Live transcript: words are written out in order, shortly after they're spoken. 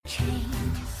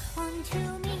listen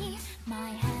to me,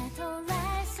 my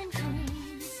adolescent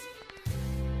dreams.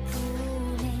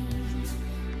 Fooling,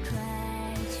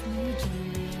 clutch me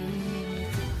deep.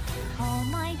 All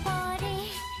my body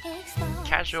exposed.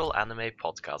 Casual Anime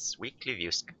Podcast's weekly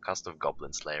viewcast of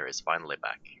Goblin Slayer is finally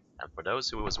back. And for those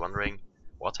who was wondering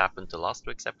what happened to last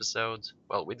week's episode,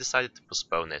 well, we decided to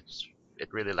postpone it.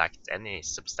 It really lacked any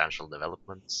substantial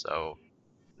development, so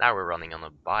now we're running on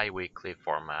a bi-weekly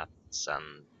format,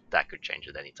 and that could change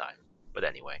at any time. But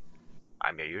anyway,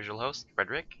 I'm your usual host,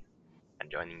 Frederick,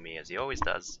 and joining me as he always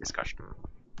does is Karsten.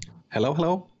 Hello,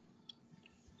 hello.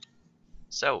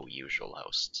 So, usual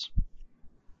host,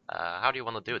 how do you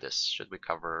want to do this? Should we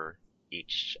cover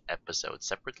each episode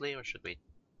separately, or should we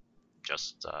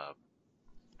just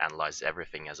analyze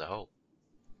everything as a whole?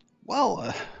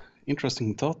 Well,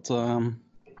 interesting thought.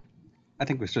 I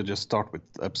think we should just start with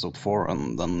episode 4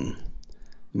 and then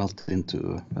melt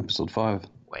into episode 5.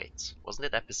 Wait, wasn't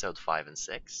it episode 5 and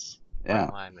 6? Yeah. Or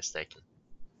am I mistaken?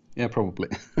 Yeah, probably.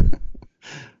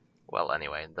 Well,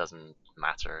 anyway, it doesn't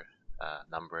matter.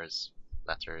 Numbers,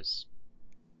 letters.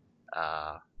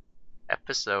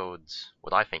 Episode,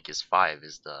 what I think is 5,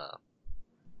 is a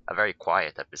very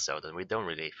quiet episode, and we don't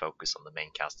really focus on the main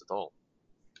cast at all.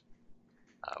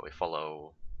 We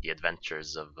follow the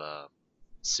adventures of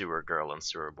Sewer Girl and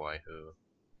Sewer Boy, who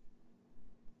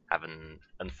have an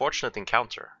unfortunate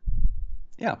encounter.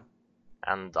 Yeah.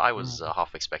 And I was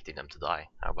half expecting them to die.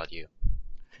 How about you?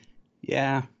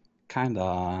 Yeah,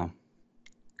 kinda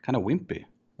wimpy.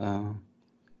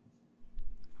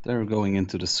 They're going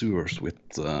into the sewers with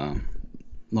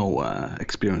no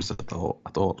experience at all.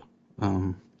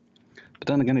 But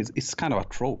then again, it's kind of a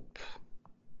trope.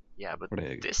 Yeah, but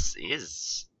Pretty- this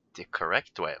is the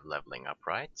correct way of leveling up,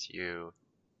 right? You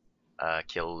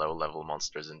kill low-level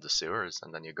monsters in the sewers,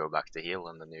 and then you go back to heal,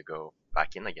 and then you go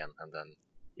back in again, and then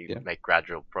you make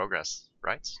gradual progress,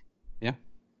 right? Yeah.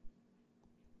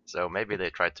 So maybe they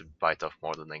tried to bite off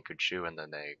more than they could chew, and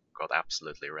then they got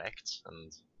absolutely wrecked,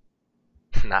 and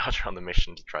now they're on the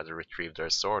mission to try to retrieve their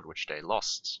sword, which they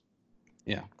lost.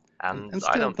 Yeah. And And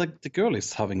I still, don't... the girl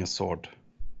is having a sword.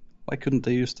 Why couldn't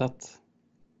they use that?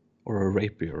 Or a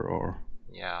rapier, or...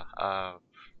 Yeah,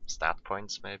 stat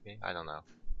points maybe? I don't know.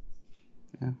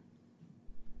 Yeah.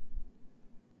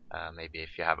 Maybe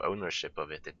if you have ownership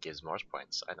of it, it gives more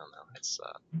points. I don't know. It's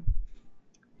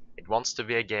it wants to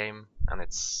be a game, and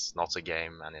it's not a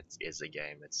game, and it is a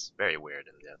game. It's very weird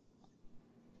in the end.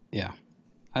 Yeah.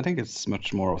 I think it's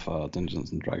much more of a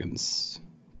Dungeons and Dragons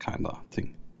kind of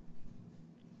thing.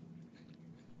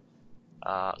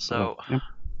 So Yeah.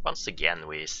 once again,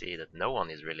 we see that no one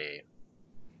is really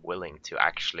willing to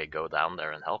actually go down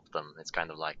there and help them. It's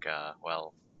kind of like,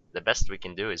 well, the best we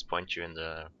can do is point you in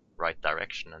the right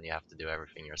direction, and you have to do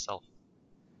everything yourself.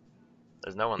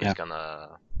 There's no one who's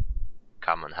gonna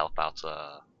come and help out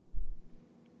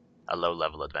a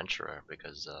low-level adventurer,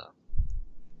 because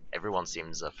everyone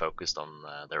seems focused on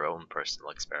their own personal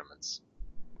experiments.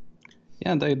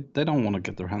 Yeah, they don't want to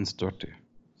get their hands dirty.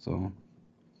 So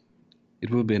it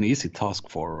will be an easy task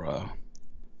for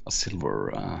a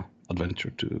silver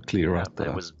adventure to clear out But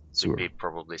the it would sewer. be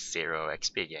probably 0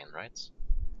 XP gain, right?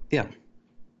 Yeah.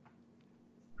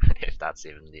 If that's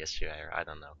even the issue here, I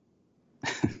don't know.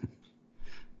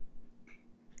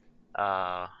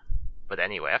 But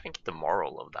anyway, I think the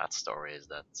moral of that story is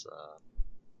that,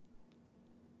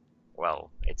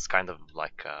 well, it's kind of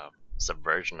like a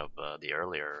subversion of the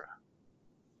earlier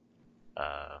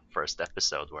first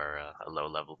episode, where a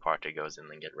low-level party goes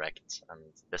in and get wrecked, and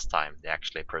this time they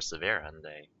actually persevere and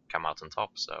they come out on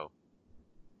top. So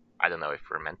I don't know if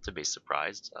we're meant to be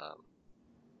surprised.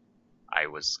 I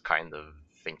was kind of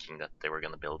thinking that they were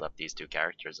going to build up these two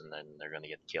characters and then they're going to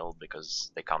get killed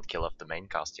because they can't kill off the main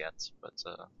cast yet, but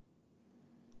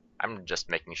I'm just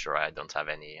making sure I don't have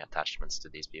any attachments to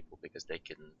these people, because they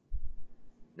can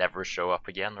never show up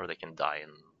again, or they can die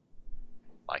in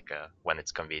when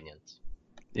it's convenient.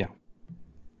 Yeah.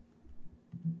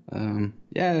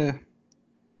 Yeah.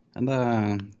 And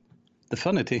the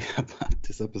funny thing about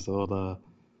this episode,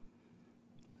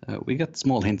 we get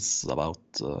small hints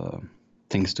about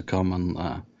things to come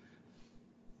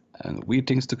and weird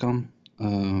things to come.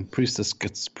 Priestess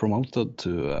gets promoted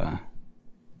to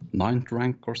 9th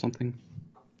rank or something.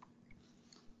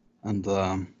 And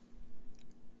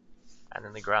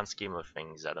in the grand scheme of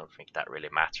things, I don't think that really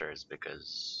matters,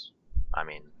 because, I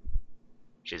mean,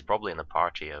 she's probably in a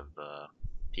party of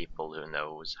people who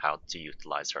knows how to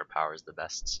utilize her powers the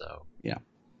best, so... Yeah.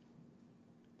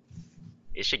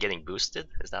 Is she getting boosted?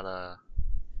 Is that a...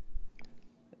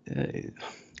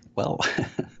 Well,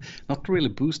 not really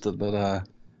boosted, but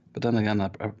then again, a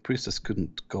priestess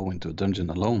couldn't go into a dungeon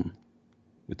alone.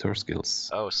 with her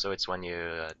skills. Oh, so it's when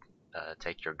you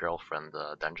take your girlfriend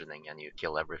dungeoning and you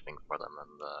kill everything for them, and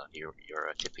you're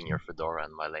tipping your fedora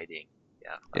and my lady.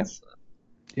 Yeah, that's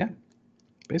Yeah,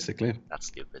 basically. that's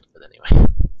stupid, but anyway.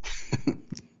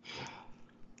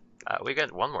 We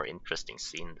got one more interesting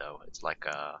scene though. It's like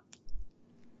a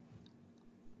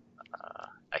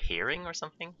hearing or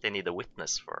something. They need a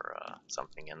witness for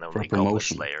something, and only Goblin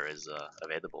Slayer is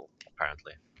available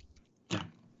apparently. Yeah.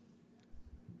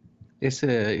 It's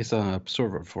an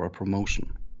observer for a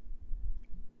promotion.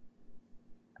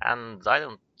 And I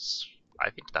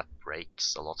think that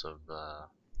breaks a lot of.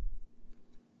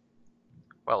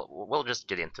 Well, we'll just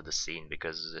get into the scene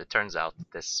because it turns out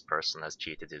that this person has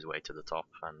cheated his way to the top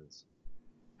and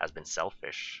has been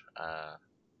selfish.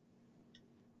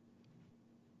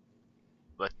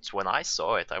 But when I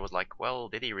saw it, I was like, well,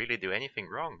 did he really do anything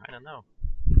wrong? I don't know.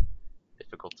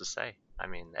 Difficult to say. I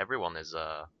mean, everyone is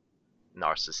a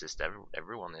narcissist.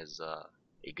 Everyone is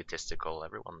egotistical.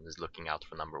 Everyone is looking out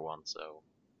for number one. So.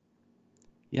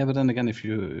 Yeah, but then again, if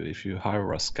you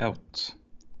hire a scout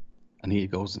and he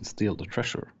goes and steals the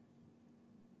treasure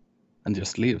and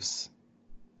just leaves,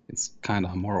 it's kind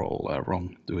of a moral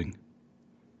wrongdoing.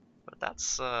 But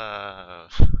that's that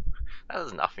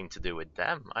has nothing to do with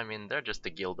them. I mean, they're just a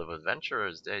guild of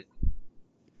adventurers.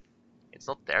 It's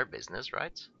not their business,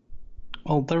 right?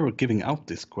 Well, they were giving out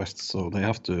these quests, so they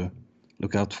have to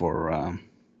look out for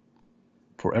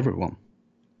everyone.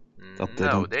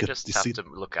 No, they just have to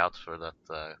look out for that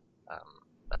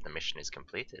that the mission is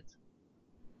completed.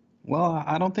 Well,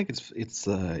 I don't think it's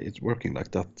working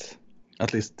like that.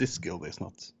 At least this guild is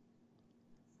not,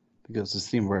 because they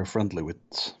seem very friendly with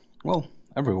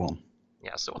everyone.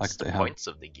 Yeah. So what's the points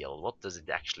of the guild? What does it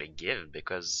actually give?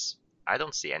 Because I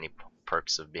don't see any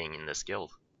perks of being in this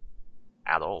guild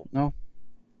at all. No.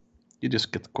 You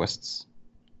just get quests.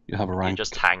 You have a rank. You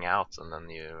just hang out and then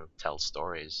you tell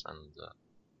stories and.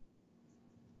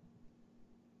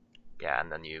 Yeah,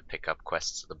 and then you pick up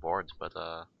quests to the board, but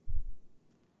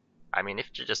I mean,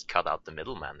 if you just cut out the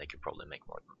middleman, they could probably make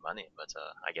more money, but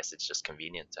I guess it's just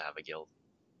convenient to have a guild.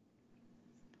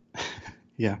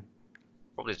 Yeah.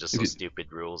 Probably just some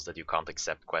stupid rules that you can't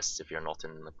accept quests if you're not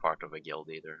in a part of a guild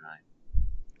either.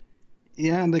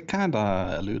 Yeah, and they kind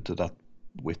of allude to that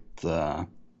with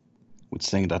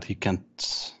saying that he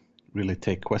can't really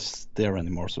take quests there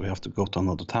anymore, so we have to go to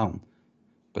another town.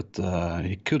 But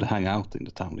he could hang out in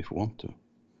the town if he want to.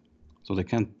 So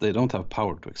they don't have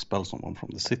power to expel someone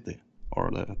from the city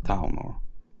or the town or.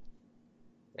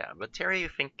 Yeah, but Terry,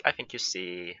 I think you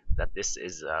see that this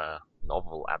is a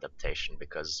novel adaptation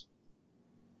because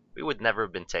we would never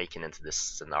have been taken into this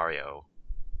scenario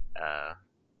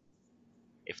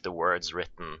if the words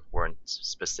written weren't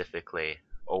specifically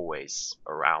always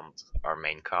around our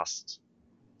main cast.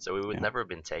 So we would never have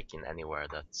been taken anywhere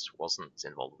that wasn't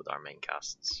involved with our main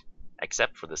casts,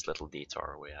 except for this little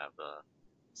detour we have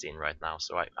seen right now.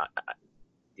 So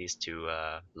these two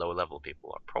low-level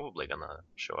people are probably gonna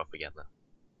show up again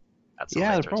at some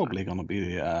later they're probably time. Gonna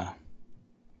be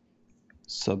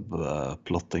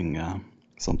subplotting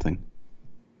something,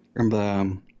 and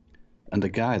the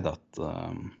guy that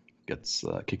gets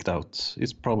kicked out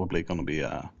is probably gonna be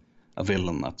a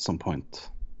villain at some point.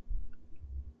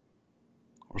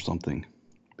 Or something,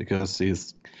 because he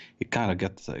kind of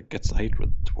gets a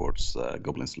hatred towards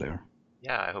Goblin Slayer.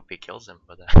 Yeah, I hope he kills him,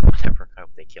 but whatever. I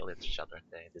hope they kill each other.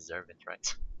 They deserve it,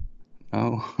 right?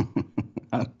 Oh,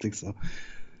 I don't think so.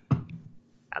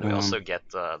 And we also get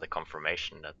the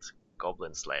confirmation that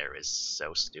Goblin Slayer is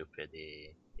so stupid.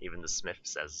 Even the Smith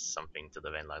says something to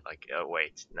the vein like, "Oh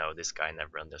wait, no, this guy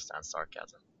never understands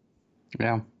sarcasm."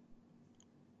 Yeah.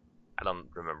 I don't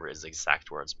remember his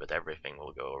exact words, but everything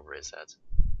will go over his head.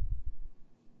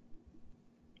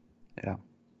 Yeah.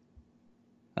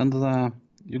 And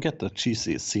you get the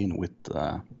cheesy scene with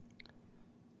the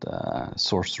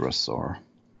sorceress or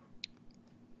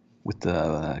with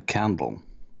the candle.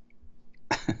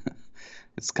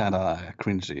 It's kind of a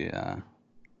cringy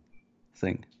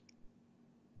thing.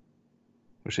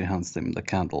 Where she hands him the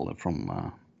candle from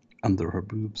under her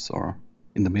boobs or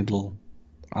in the middle.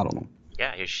 I don't know.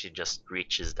 Yeah, she just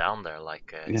reaches down there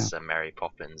like it's a Mary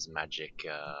Poppins magic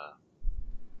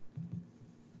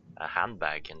a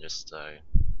handbag and just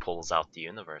pulls out the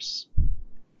universe.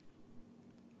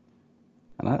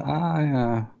 And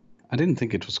I didn't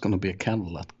think it was going to be a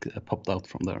candle that popped out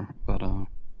from there, but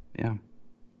yeah.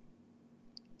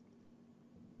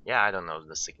 Yeah, I don't know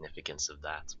the significance of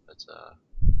that, but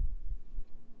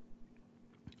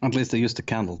at least they used the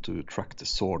candle to track the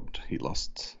sword he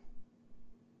lost.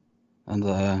 And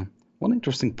one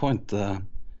interesting point,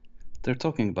 they're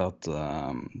talking about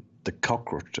the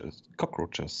cockroaches.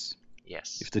 Cockroaches.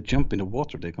 Yes. If they jump in the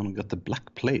water, they're gonna get the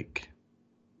Black Plague,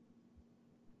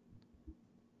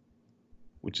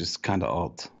 which is kind of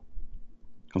odd,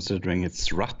 considering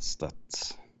it's rats that.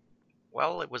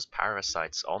 Well, it was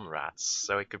parasites on rats,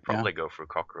 so it could probably go for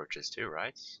cockroaches too,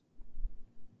 right?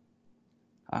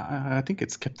 I think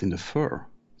it's kept in the fur,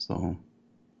 so.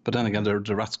 But then again,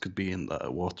 the rats could be in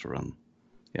the water, and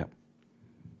yeah.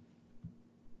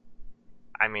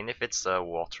 I mean, if it's a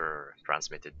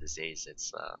water-transmitted disease,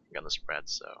 it's gonna spread,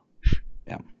 so.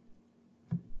 Yeah.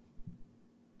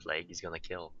 Plague is gonna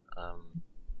kill.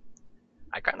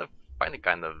 I kind of find it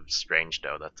kind of strange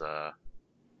though that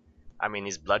I mean,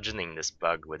 he's bludgeoning this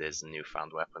bug with his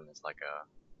newfound weapon. It's like a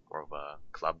more of a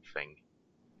club thing,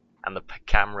 and the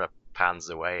camera pans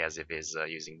away as if he's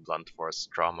using blunt force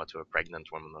trauma to a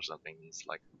pregnant woman or something. It's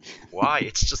like, why?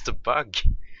 It's just a bug.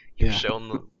 You've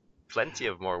shown plenty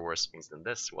of more worse things than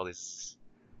this. What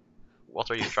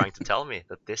are you trying to tell me?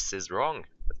 That this is wrong?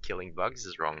 That killing bugs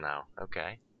is wrong now?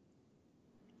 Okay.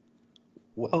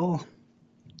 Well,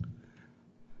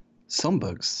 some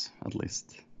bugs, at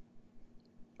least.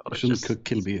 Well, you shouldn't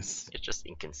kill bees. It's just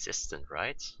inconsistent,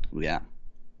 right? Yeah.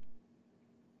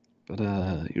 But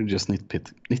you're just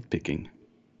nitpicking.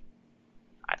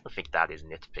 I don't think that is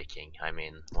nitpicking. I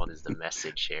mean, what is the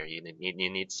message here? You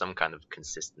need some kind of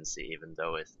consistency, even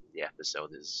though the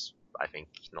episode is, I think,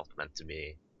 not meant to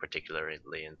be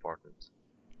particularly important.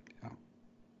 Yeah.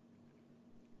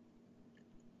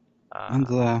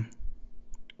 And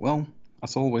well,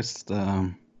 as always,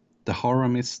 the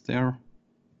harem is there,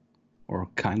 or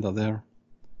kinda there.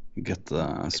 You get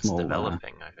a small. It's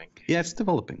developing, I think. Yeah, it's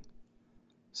developing.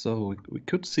 So we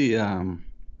could see a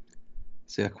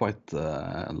quite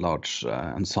large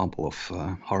ensemble of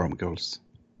harem girls.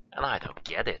 And I don't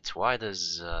get it. Why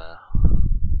does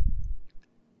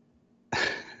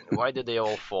why did they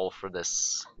all fall for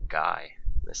this guy?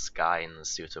 This guy in the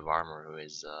suit of armor who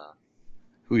is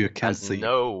who you can't has see.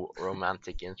 no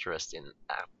romantic interest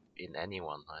in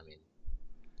anyone. I mean,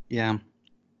 yeah.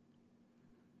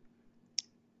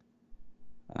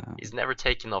 He's never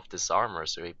taken off this armor,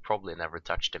 so he probably never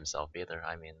touched himself either.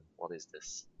 I mean, what is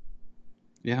this?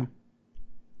 Yeah.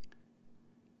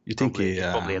 You think he's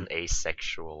probably an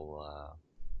asexual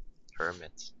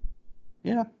hermit?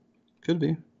 Yeah, could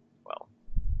be. Well,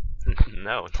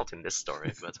 no, not in this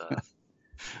story, but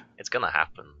it's gonna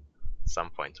happen at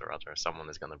some point or other. Someone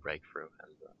is gonna break through,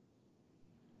 and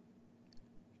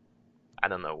I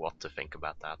don't know what to think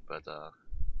about that, but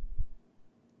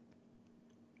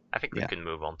I think we can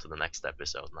move on to the next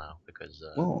episode now, because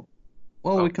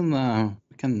we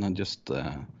can just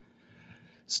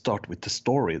start with the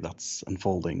story that's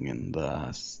unfolding in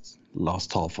the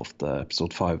last half of the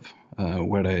episode 5,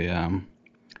 where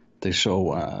they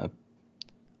show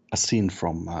a scene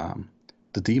from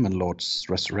the Demon Lord's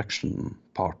resurrection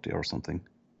party or something,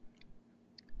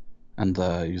 and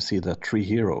you see the 3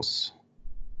 heroes.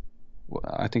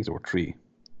 I think there were 3.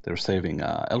 They're saving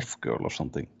an elf girl or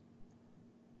something.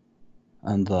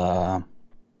 And I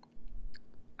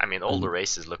mean, all the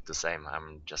races look the same.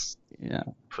 I'm just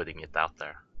putting it out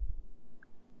there.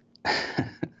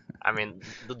 I mean,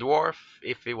 the dwarf,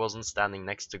 if he wasn't standing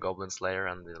next to Goblin Slayer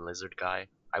and the lizard guy,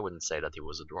 I wouldn't say that he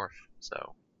was a dwarf.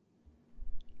 So.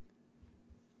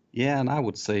 Yeah, and I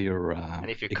would say you're.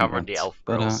 And if you covered the elf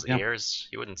girl's ears,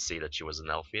 you wouldn't see that she was an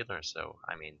elf either. So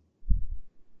I mean.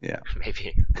 Yeah.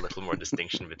 Maybe a little more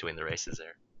distinction between the races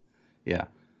there. Yeah.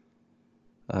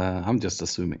 I'm just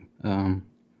assuming.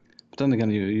 But then again,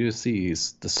 you see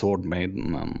the Sword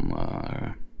Maiden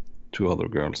and 2 other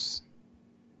girls.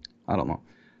 I don't know.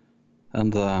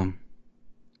 And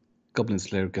Goblin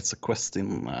Slayer gets a quest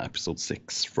in episode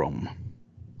 6 from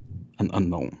an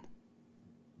unknown.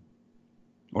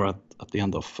 Or at the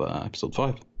end of episode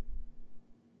 5.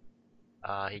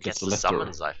 He gets a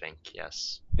summons, I think,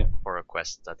 yes. Yeah. For a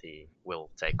quest that he will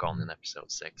take on in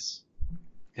episode 6.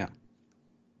 Yeah.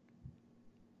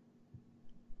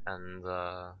 And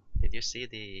did you see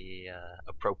the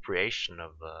appropriation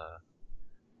of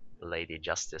Lady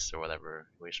Justice or whatever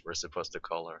we're supposed to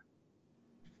call her?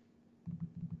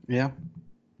 Yeah.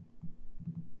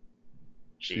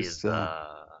 She's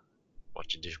what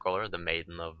did you call her? The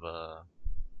Maiden of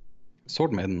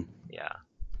Sword Maiden. Yeah.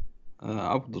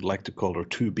 I would like to call her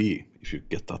 2B if you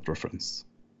get that reference.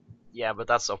 Yeah, but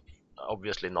that's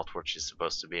obviously not what she's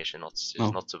supposed to be. She's not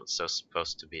so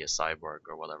supposed to be a cyborg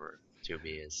or whatever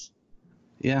 2B is.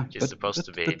 Yeah, she's supposed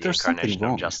to be the incarnation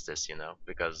of justice, you know,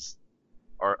 because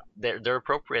they're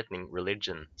appropriating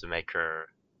religion to make her,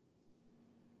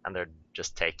 and they're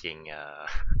just taking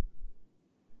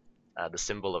the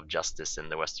symbol of justice in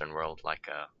the Western world, like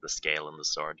the scale and the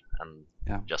sword, and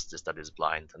justice that is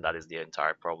blind, and that is the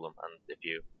entire problem. And if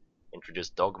you introduce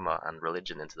dogma and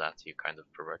religion into that, you're kind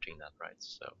of perverting that, right?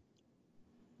 So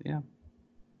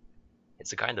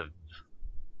it's kind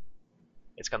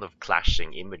of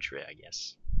clashing imagery, I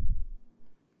guess.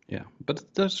 Yeah,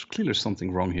 but there's clearly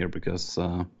something wrong here because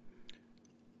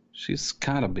she's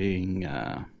kind of being,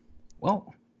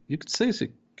 well, you could say she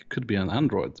could be an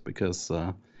android because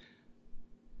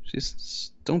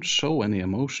she's don't show any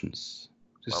emotions.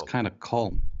 She's kind of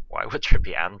calm. Why would there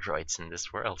be androids in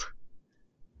this world?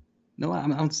 No,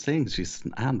 I'm saying she's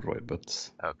an android,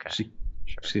 but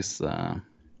she's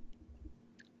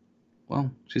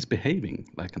well, she's behaving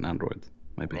like an android.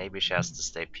 Maybe she has to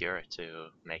stay pure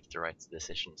to make the right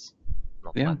decisions,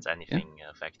 not let anything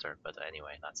affect her. But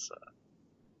anyway, that's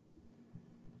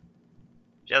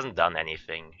she hasn't done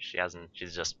anything.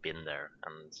 She's just been there,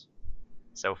 and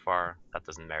so far that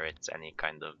doesn't merit any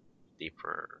kind of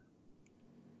deeper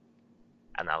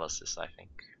analysis, I think.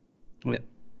 Yeah,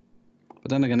 but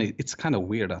then again, it's kind of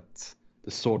weird that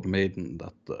the Sword Maiden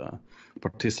that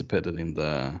participated in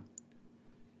the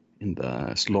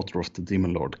slaughter of the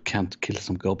Demon Lord can't kill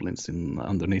some goblins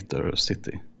underneath their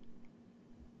city.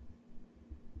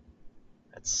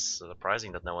 It's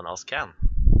surprising that no one else can.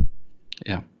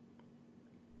 Yeah.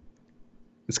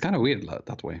 It's kind of weird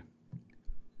that way.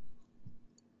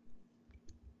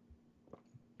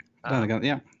 Then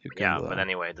again, you can... but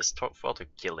anyway, this thought of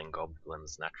killing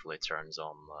goblins naturally turns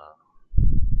on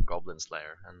Goblin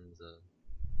Slayer, and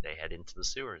they head into the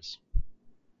sewers,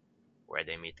 where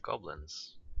they meet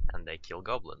goblins. And they kill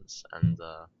goblins, and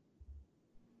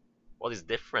what is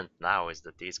different now is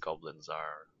that these goblins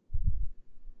are,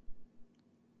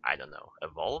 I don't know,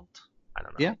 evolved? I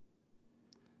don't know. Yeah.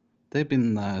 They've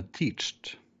been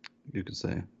taught, you could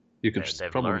say. You could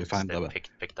probably learned, find they've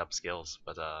picked up skills,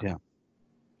 but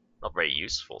not very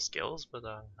useful skills, but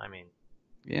I mean...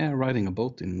 Yeah, riding a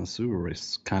boat in a sewer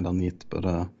is kind of neat, but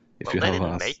if you they have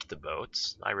didn't make the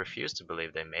boats. I refuse to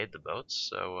believe they made the boats,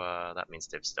 so that means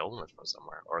they've stolen it from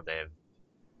somewhere, or they've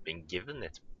been given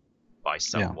it by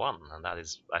someone, and that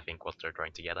is, I think, what they're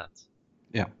trying to get at.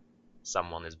 Yeah.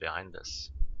 Someone is behind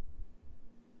this.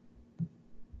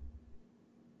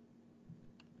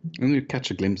 And you catch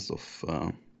a glimpse of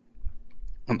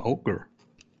an ogre,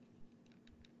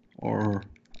 or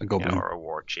a goblin. Yeah, or a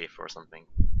war chief or something.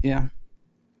 Yeah.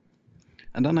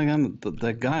 And then again,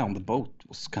 the guy on the boat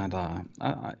was kind of...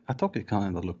 I thought he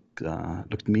kind of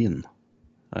looked mean,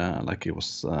 like he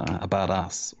was a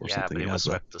badass or something. Yeah, but he was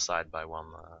swept aside by one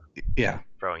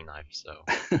throwing knife, so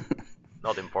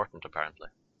not important apparently.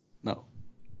 No.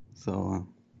 So,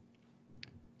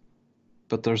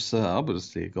 but there's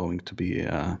obviously going to be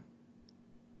a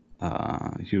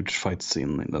huge fight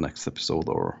scene in the next episode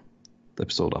or the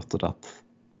episode after that.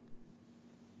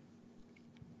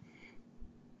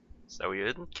 So you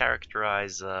didn't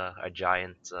characterize a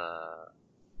giant,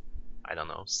 I don't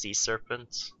know, sea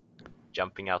serpent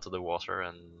jumping out of the water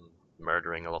and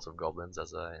murdering a lot of goblins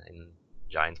as a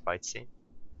giant fight scene?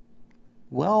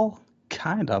 Well,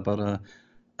 kinda, but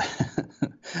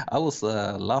I was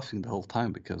laughing the whole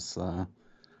time because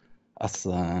as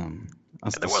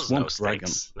there was no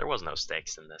stakes. There was no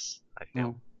stakes in this, I feel.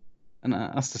 No. And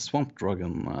as the swamp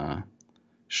dragon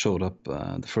showed up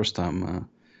the first time,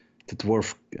 the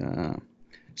dwarf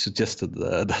suggested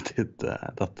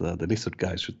that the lizard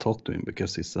guy should talk to him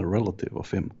because he's a relative of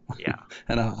him. Yeah.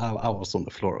 And I was on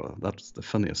the floor. That was the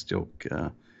funniest joke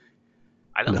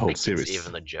I don't in the whole think series. It's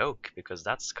even a joke, because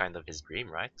that's kind of his dream,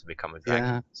 right? To become a dragon.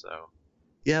 Yeah. So.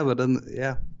 Yeah, but then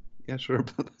sure.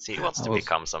 But see, he wants to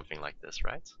become something like this,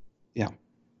 right? Yeah.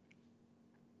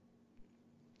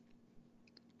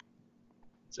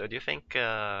 So do you think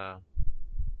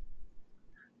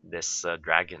this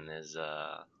dragon is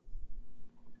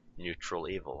neutral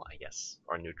evil, I guess,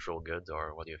 or neutral good,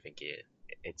 or what do you think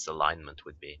its alignment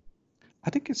would be? I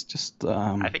think it's just...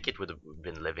 I think it would have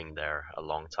been living there a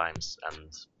long time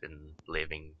and been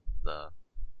leaving the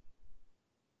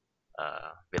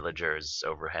villagers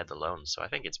overhead alone, so I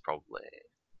think it's probably...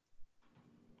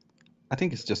 I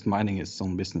think it's just minding his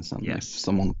own business, and if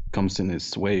someone comes in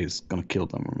his way, he's gonna kill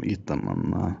them or eat them,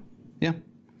 and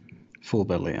full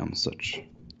belly and such.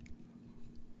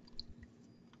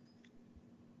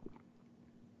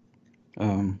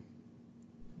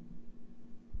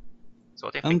 So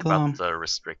what do you think about the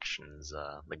restrictions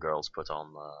the girls put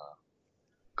on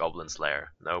Goblin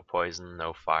Slayer? No poison,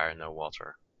 no fire, no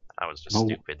water. That was just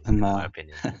stupid, in my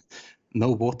opinion.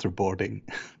 No waterboarding.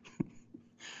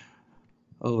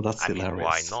 Oh, that's hilarious. Mean,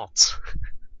 why not?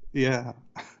 Yeah.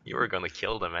 You were gonna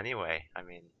kill them anyway. I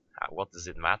mean, What does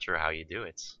it matter how you do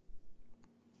it?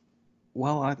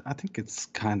 Well, I think it's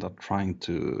kind of trying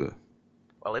to.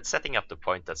 Well, it's setting up the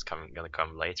point that's gonna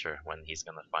come later when he's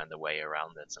gonna find a way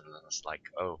around it, and then it's like,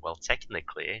 oh, well,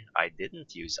 technically, I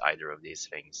didn't use either of these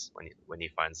things when he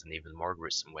finds an even more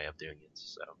gruesome way of doing it.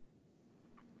 So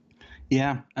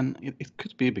Yeah, and it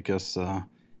could be because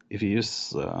if you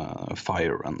use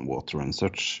fire and water and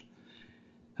such,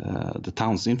 the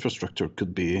town's infrastructure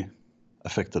could be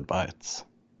affected by it.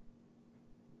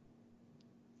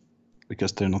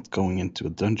 Because they're not going into a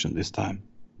dungeon this time.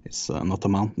 It's not a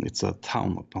mountain, it's a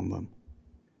town upon them.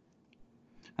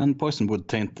 And poison would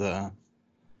taint the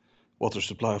water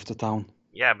supply of the town.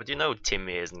 yeah, but you know,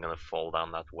 Timmy isn't gonna fall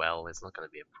down that well. It's not gonna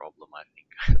be a problem, I think.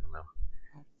 I don't know.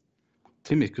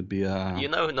 Timmy could be a. You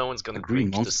know, no one's gonna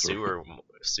green drink monster. the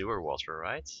sewer water,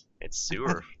 right? It's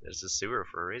sewer. There's a sewer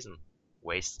for a reason.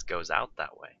 Waste goes out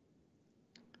that way.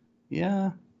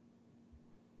 Yeah.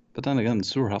 But then again, the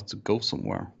sewer has to go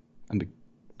somewhere and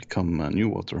become new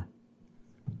water.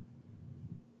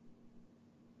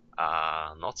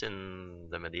 Not in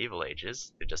the medieval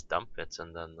ages. They just dump it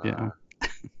and then Yeah.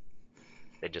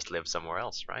 they just live somewhere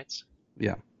else, right?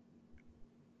 Yeah.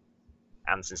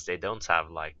 And since they don't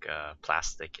have like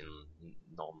plastic and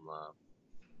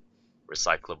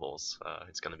non-recyclables,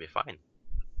 it's gonna be fine.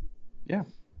 Yeah.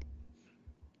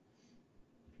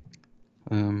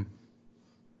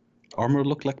 Armor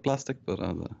look like plastic, but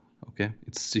okay,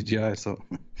 it's CGI, so.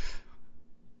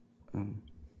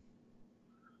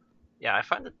 Yeah, I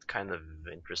find it kind of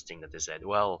interesting that they said,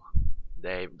 well,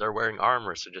 they're wearing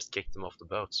armor, so just kick them off the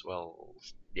boats. Well,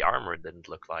 the armor didn't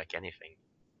look like anything.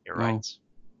 You're No. right.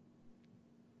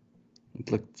 It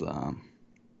looked. Yeah,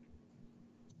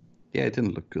 it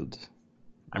didn't look good.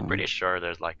 I'm pretty sure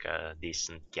there's like a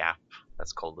decent gap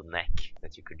that's called the neck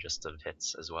that you could just have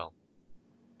hit as well.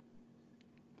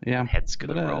 Yeah. And heads could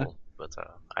but, roll, but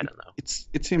I don't know.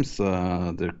 It seems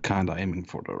they're kind of aiming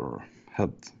for their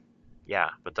head.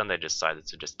 Yeah, but then they decided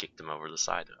to just kick them over the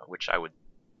side, which I would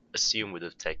assume would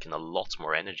have taken a lot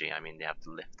more energy. I mean, they have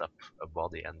to lift up a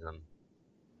body and then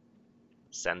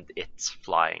send it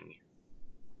flying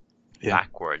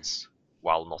backwards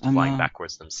while not flying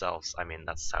backwards themselves. I mean,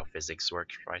 that's how physics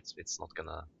works, right? It's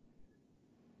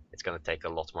gonna take a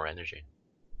lot more energy.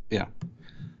 Yeah,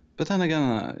 but then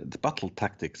again, the battle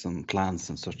tactics and plans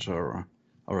and such are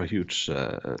a huge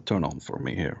turn on for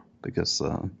me here, because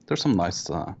there's some nice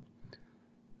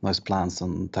plans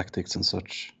and tactics and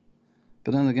such.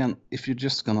 But then again, if you're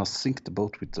just gonna sink the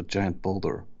boat with a giant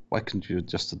boulder, why couldn't you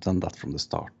just have done that from the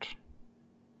start?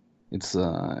 It's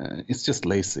just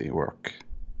lazy work.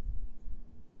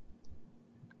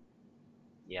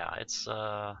 Yeah, it's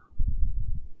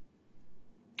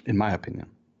in my opinion.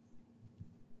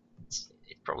 It's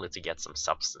probably to get some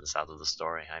substance out of the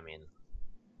story. I mean,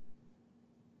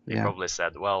 they probably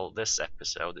said, well, this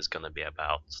episode is gonna be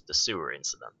about the sewer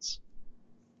incident,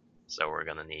 so we're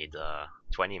gonna need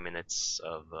 20 minutes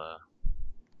of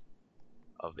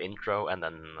intro and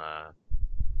then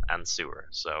and sewer.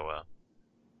 So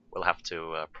we'll have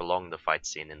to prolong the fight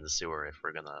scene in the sewer if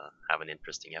we're gonna have an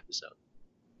interesting episode.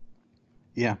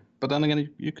 Yeah, but then again,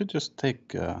 you could just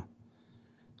take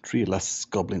 3 less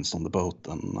goblins on the boat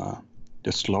and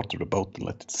just slaughter the boat and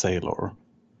let it sail, or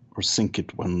sink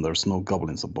it when there's no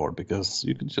goblins aboard, because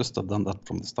you could just have done that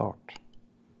from the start.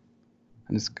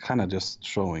 And it's kind of just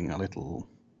showing a little,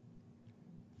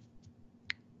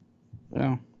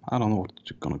 yeah, I don't know what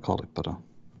you're gonna call it, but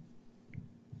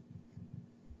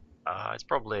it's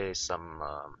probably some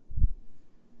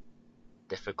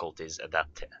difficulties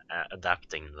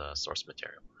adapting the source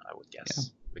material, I would guess. Yeah,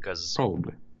 because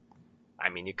probably. I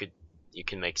mean, you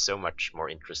can make so much more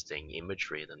interesting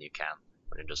imagery than you can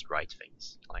when you just write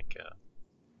things, like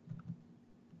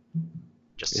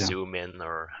just zoom in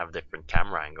or have different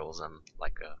camera angles, and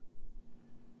like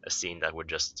a scene that would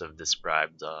just have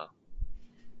described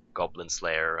Goblin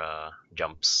Slayer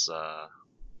jumps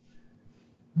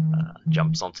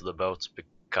onto the boat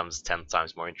becomes 10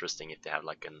 times more interesting if they have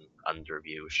like an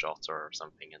underview shot or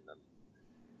something, and then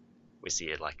we see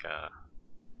it like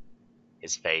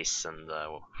his face and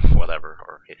whatever,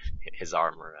 or his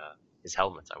armor, his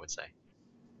helmet, I would say.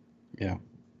 Yeah.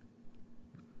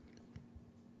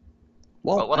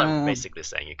 Well, what I'm basically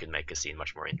saying, you can make a scene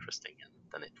much more interesting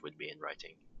than it would be in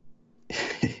writing.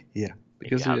 Yeah,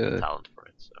 because if you have the talent for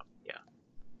it. So yeah.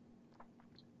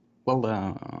 Well,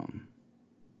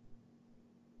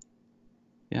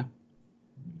 yeah.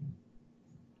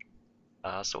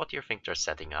 So what do you think they're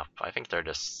setting up? I think they're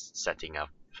just setting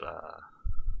up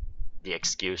the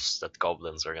excuse that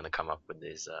goblins are going to come up with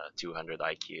these 200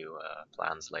 IQ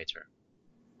plans later,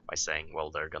 by saying,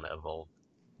 well, they're going to evolve.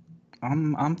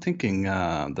 I'm thinking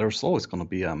there's always gonna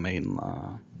be a main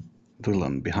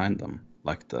villain behind them,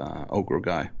 like the ogre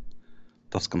guy,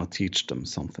 that's gonna teach them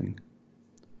something.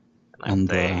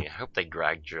 And I hope they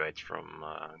graduate from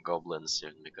Goblin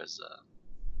soon, because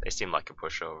they seem like a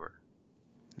pushover.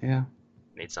 Yeah.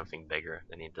 They need something bigger.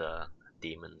 They need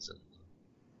demons and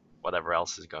whatever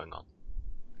else is going on.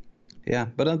 Yeah,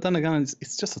 but then again,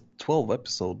 it's just a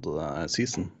 12-episode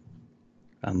season,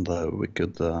 and we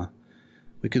could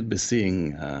be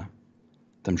seeing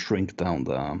them shrink down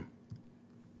the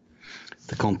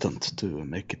content to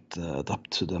make it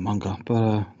adapt to the manga.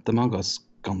 But the manga's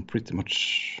gone pretty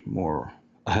much more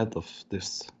ahead of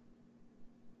this,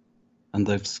 and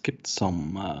they've skipped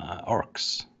some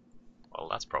arcs. Well,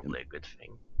 that's probably a good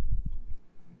thing.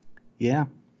 Yeah.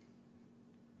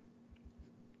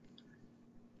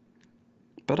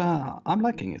 But I'm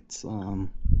liking it.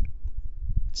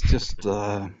 It's just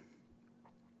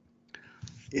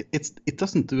it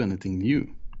doesn't do anything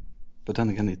new, but then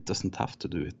again, it doesn't have to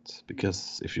do it,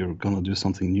 because if you're gonna do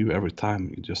something new every time,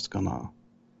 you're just gonna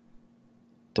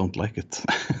don't like it.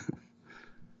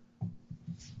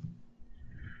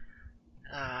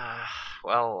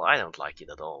 Well, I don't like it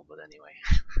at all, but anyway,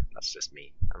 that's just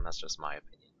me, and that's just my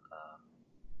opinion.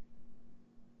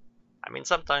 I mean,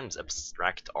 sometimes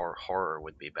abstract or horror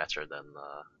would be better than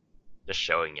just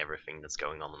showing everything that's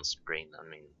going on screen. I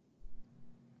mean,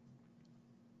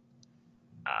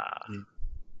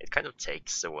 it kind of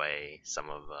takes away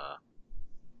some of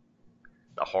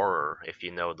the horror if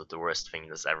you know that the worst thing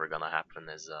that's ever gonna happen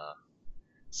is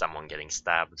someone getting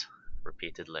stabbed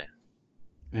repeatedly.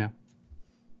 Yeah.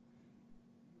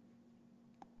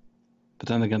 But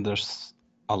then again, there's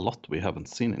a lot we haven't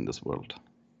seen in this world.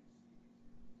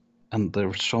 And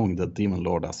they're showing the Demon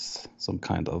Lord as some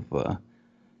kind of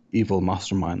evil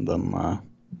mastermind, and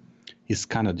he's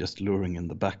kind of just luring in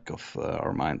the back of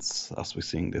our minds as we're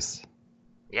seeing this.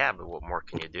 Yeah, but what more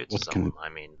can you do to someone? I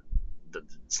mean,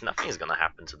 nothing is gonna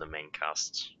happen to the main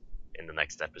cast in the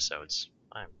next episodes.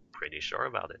 I'm pretty sure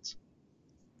about it.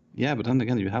 Yeah, but then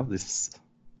again, you have this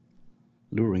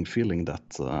luring feeling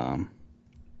that,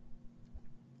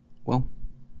 well,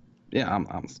 yeah,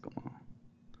 I'm just gonna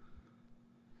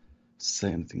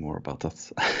say anything more about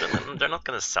that. They're not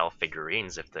gonna sell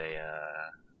figurines if they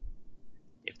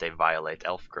violate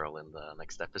Elf Girl in the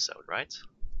next episode, right?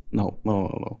 No.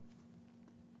 Well,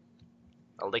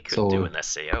 they could do an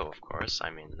SAO, of course. I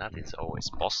mean, that is always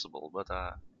possible, but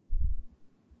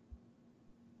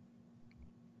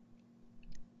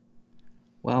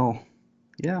well,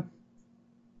 yeah.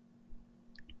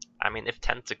 I mean, if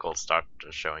tentacles start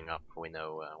showing up, we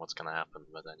know what's gonna happen.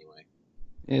 But anyway,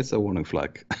 it's a warning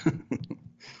flag.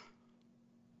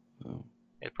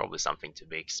 It's probably something to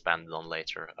be expanded on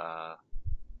later. I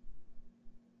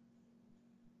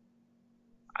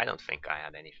don't think I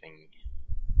had anything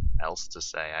else to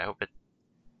say. I hope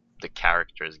the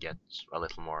characters get a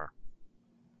little more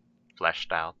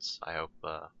fleshed out. I hope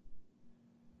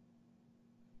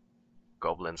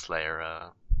Goblin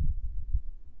Slayer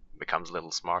becomes a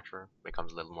little smarter,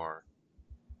 becomes a little more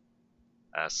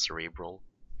cerebral.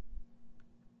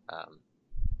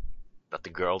 That the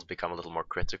girls become a little more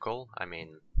critical. I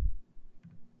mean,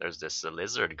 there's this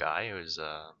lizard guy who's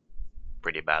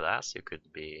pretty badass. You could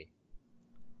be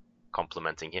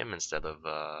complimenting him instead of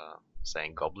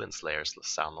saying Goblin Slayer's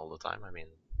sound all the time. I mean,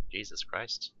 Jesus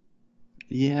Christ.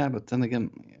 Yeah, but then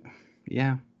again,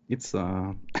 yeah, it's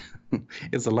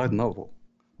it's a light novel.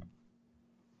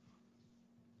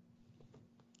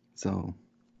 So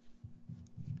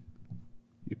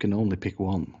you can only pick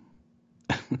one.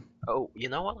 Oh, you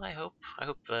know what I hope? I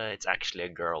hope it's actually a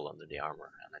girl under the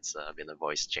armor, and it's been a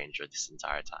voice changer this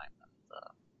entire time.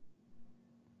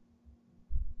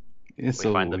 And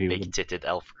we find a big-titted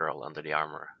elf girl under the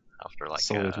armor after like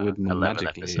so it would 11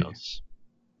 episodes.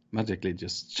 Magically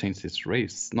just change its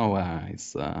race. No,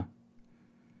 its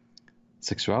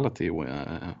sexuality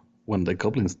when the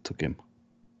goblins took him,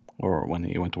 or when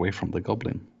he went away from the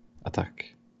goblin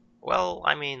attack. Well,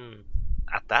 I mean,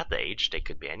 at that age, they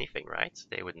could be anything, right?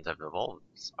 They wouldn't have evolved.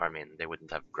 I mean, they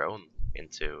wouldn't have grown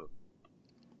into...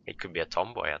 It could be a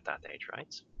tomboy at that age,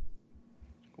 right?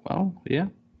 Well, yeah.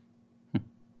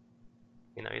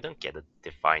 You know, you don't get a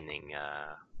defining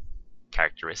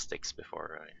characteristics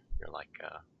before you're like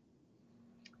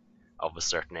of a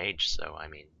certain age, so I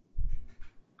mean...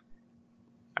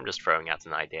 I'm just throwing out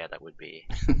an idea that would be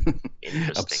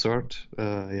interesting. Absurd,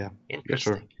 yeah. Interesting. Yeah,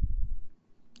 sure.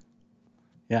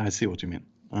 Yeah, I see what you mean.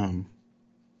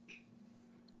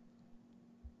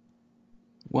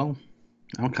 Well,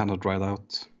 I'm kind of dried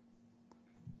out.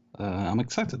 I'm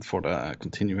excited for the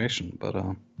continuation, but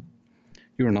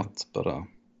you're not. But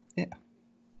Yeah.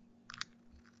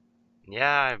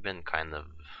 Yeah, I've been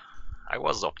I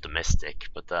was optimistic,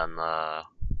 but then I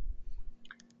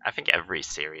think every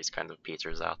series kind of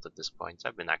peters out at this point.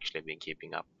 I've been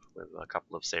keeping up with a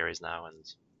couple of series now, and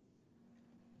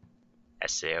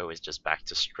SAO is just back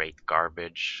to straight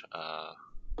garbage.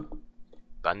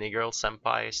 Bunny Girl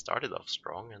Senpai started off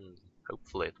strong, and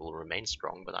hopefully it will remain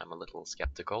strong, but I'm a little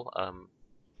skeptical.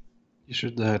 You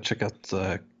should check out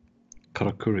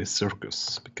Karakuri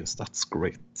Circus, because that's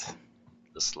great.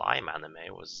 The slime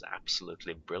anime was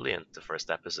absolutely brilliant the first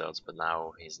episodes, but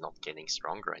now he's not getting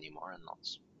stronger anymore and not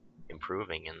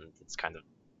improving, and it's kind of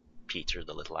petered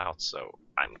a little out, so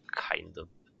I'm kind of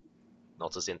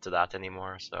not as into that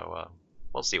anymore, so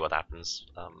we'll see what happens.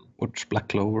 Watch Black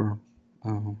Clover.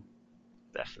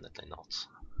 Definitely not.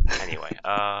 Anyway,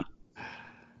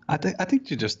 I think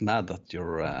you're just mad that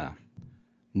your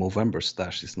Movember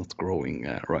stash is not growing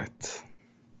right.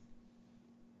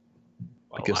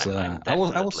 well, Because I'm I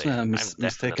was definitely- mistaken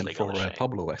definitely for gonna shave.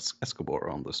 Pablo Escobar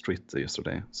on the street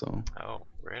yesterday. So Oh,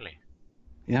 really?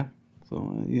 yeah,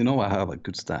 so you know I have a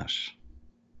good stash.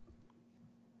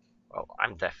 Well,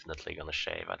 I'm definitely gonna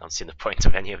shave. I don't see the point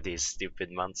of any of these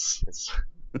stupid months. It's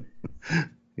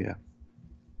Yeah.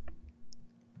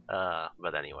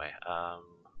 But anyway,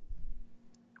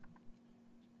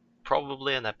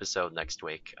 probably an episode next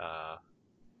week.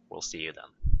 We'll see you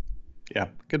then. Yeah.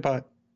 Goodbye.